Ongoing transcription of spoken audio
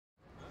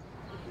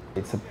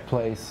It's a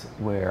place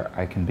where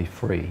I can be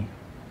free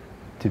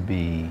to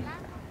be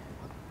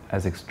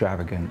as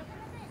extravagant,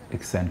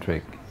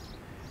 eccentric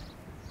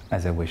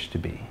as I wish to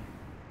be.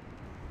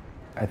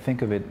 I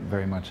think of it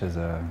very much as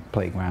a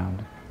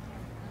playground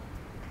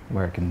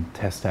where I can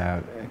test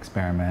out,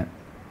 experiment,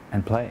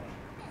 and play.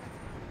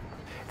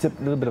 It's a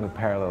little bit of a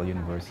parallel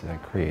universe that I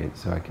created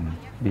so I can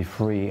be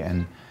free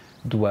and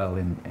dwell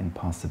in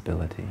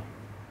possibility.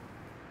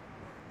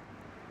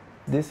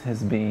 This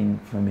has been,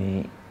 for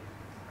me,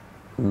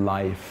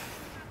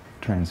 life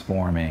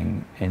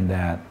transforming in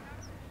that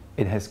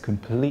it has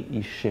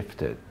completely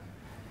shifted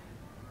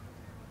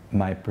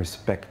my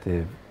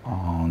perspective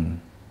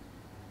on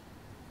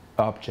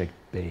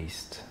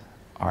object-based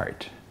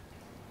art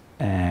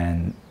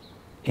and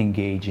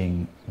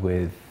engaging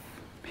with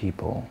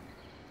people.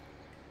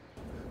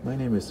 My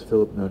name is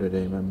Filip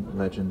Noterdaeme. I'm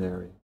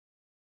legendary.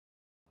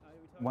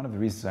 One of the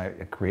reasons I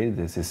created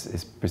this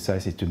is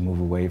precisely to move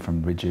away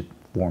from rigid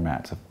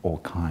formats of all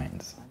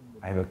kinds.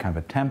 I have a kind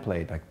of a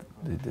template, like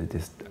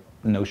this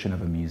notion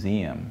of a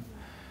museum,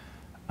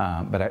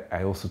 but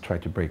I also try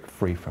to break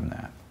free from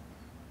that.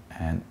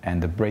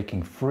 And the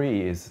breaking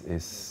free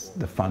is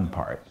the fun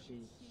part.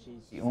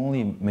 The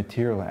only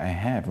material I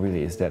have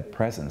really is that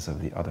presence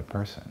of the other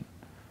person.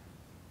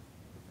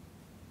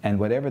 And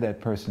whatever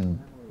that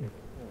person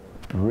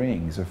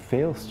brings or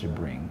fails to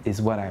bring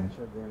is what I'm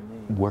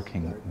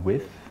working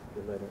with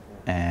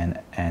and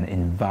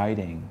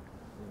inviting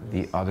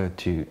the other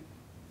to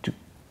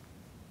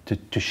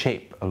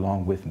shape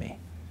along with me.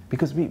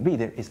 Because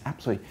there is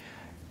absolutely,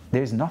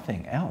 there's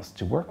nothing else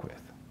to work with.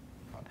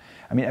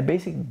 I mean, I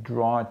basically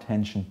draw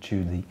attention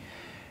to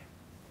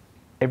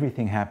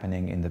everything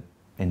happening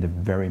in the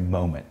very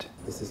moment.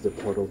 This is the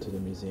portal to the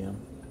museum,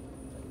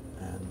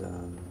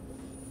 and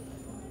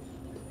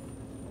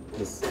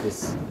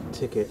this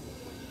ticket.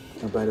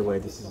 Oh, by the way,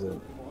 this is an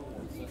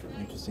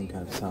interesting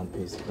kind of sound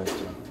piece. I'd like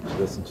to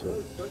listen to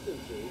it.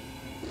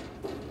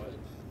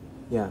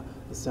 Yeah,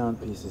 the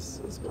sound piece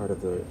is part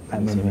of the.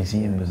 I'm a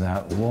museum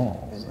without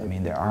walls. I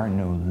mean, there are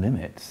no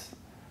limits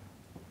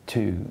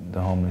to the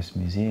Homeless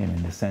Museum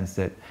in the sense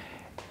that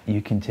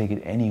you can take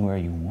it anywhere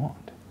you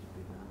want.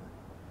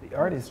 The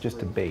art is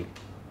just a bait,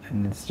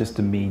 and it's just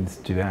a means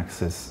to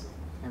access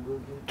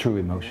true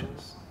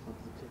emotions.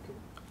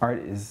 Art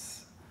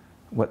is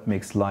what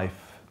makes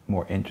life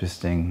more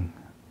interesting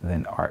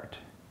than art.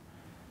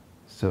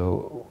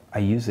 So I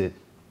use it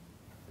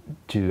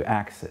to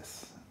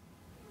access,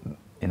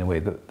 in a way,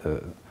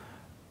 the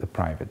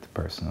private, the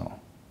personal.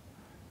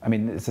 I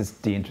mean, this is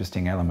the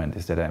interesting element,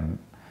 is that I'm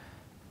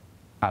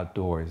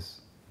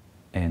outdoors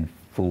in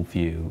full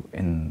view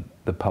in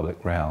the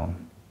public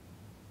realm,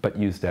 but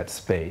use that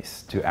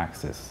space to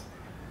access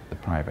the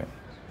private.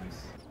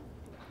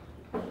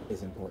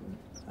 Is important.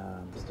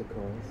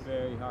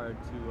 Very hard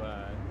to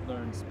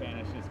learn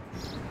Spanish.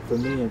 For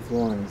me in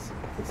Florence,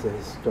 it's a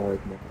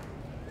historic moment.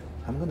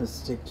 I'm going to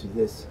stick to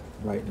this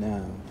right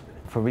now.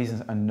 For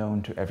reasons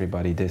unknown to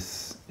everybody,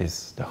 this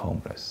is the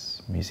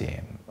Homeless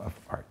Museum of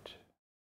Art.